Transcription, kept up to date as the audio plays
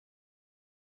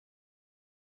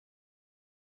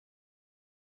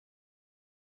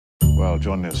Well,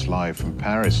 joining us live from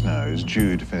Paris now is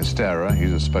Jude Finisterra.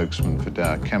 He's a spokesman for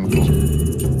Dow Chemicals.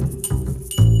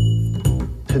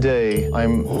 Today,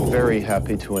 I'm very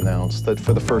happy to announce that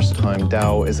for the first time,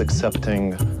 Dow is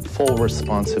accepting full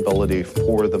responsibility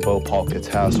for the Bhopal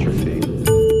catastrophe.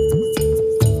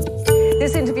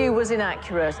 This interview was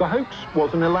inaccurate. The hoax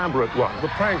was an elaborate one. The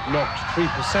prank knocked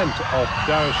 3% off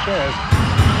Dow's shares.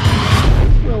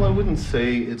 Well, I wouldn't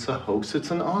say it's a hoax.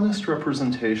 It's an honest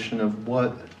representation of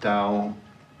what Dow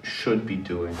should be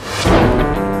doing.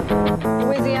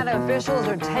 Louisiana officials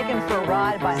are taken for a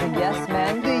ride by the yes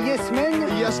men. The yes men?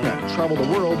 The yes men travel the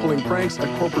world pulling pranks at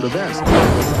corporate events.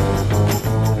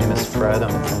 My name is Fred.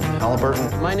 I'm from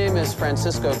Halliburton. My name is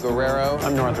Francisco Guerrero.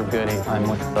 I'm Northrop Goody. I'm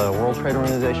with the World Trade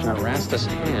Organization. Rastus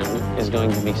Ham is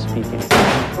going to be speaking.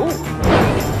 Ooh.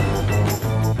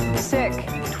 Sick,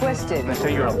 twisted. I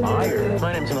say you're a liar.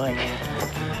 My name's Mike.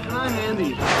 And I'm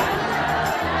Andy.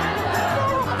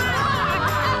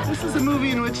 This is a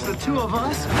movie in which the two of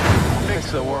us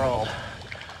Fix the world.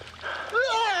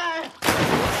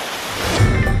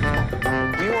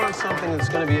 You want something that's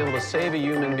going to be able to save a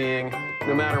human being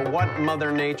no matter what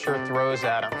Mother Nature throws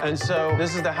at him. And so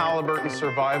this is the Halliburton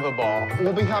Survival Ball.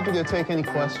 We'll be happy to take any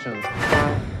questions.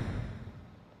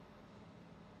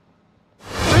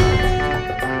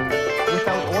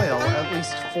 Without oil, at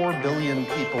least 4 billion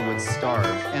people would starve,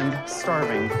 and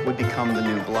starving would become the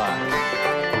new black.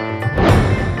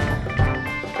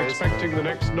 Expecting the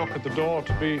next knock at the door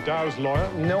to be Dow's lawyer.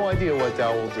 No idea what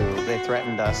Dow will do. They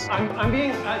threatened us. I'm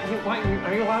being,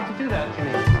 are you allowed to do that to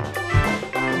me?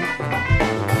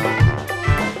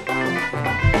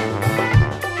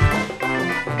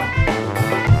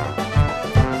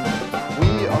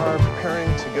 We are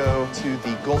preparing to go to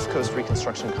the Gulf Coast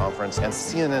Reconstruction Conference, and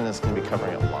CNN is going to be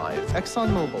covering it live. Exxon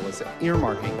Mobil is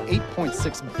earmarking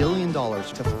 $8.6 billion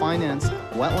to finance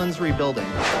wetlands rebuilding.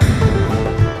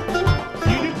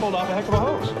 Pulled off a heck of a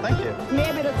hoax. Thank you.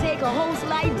 Maybe it'll take a host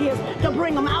like this to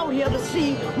bring them out here to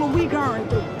see what we're going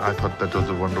through. I thought that was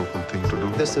a wonderful thing to do.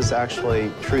 This is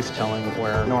actually truth-telling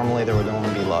where normally there would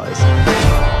only be lies.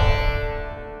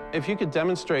 If you could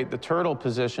demonstrate the turtle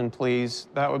position, please,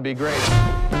 that would be great.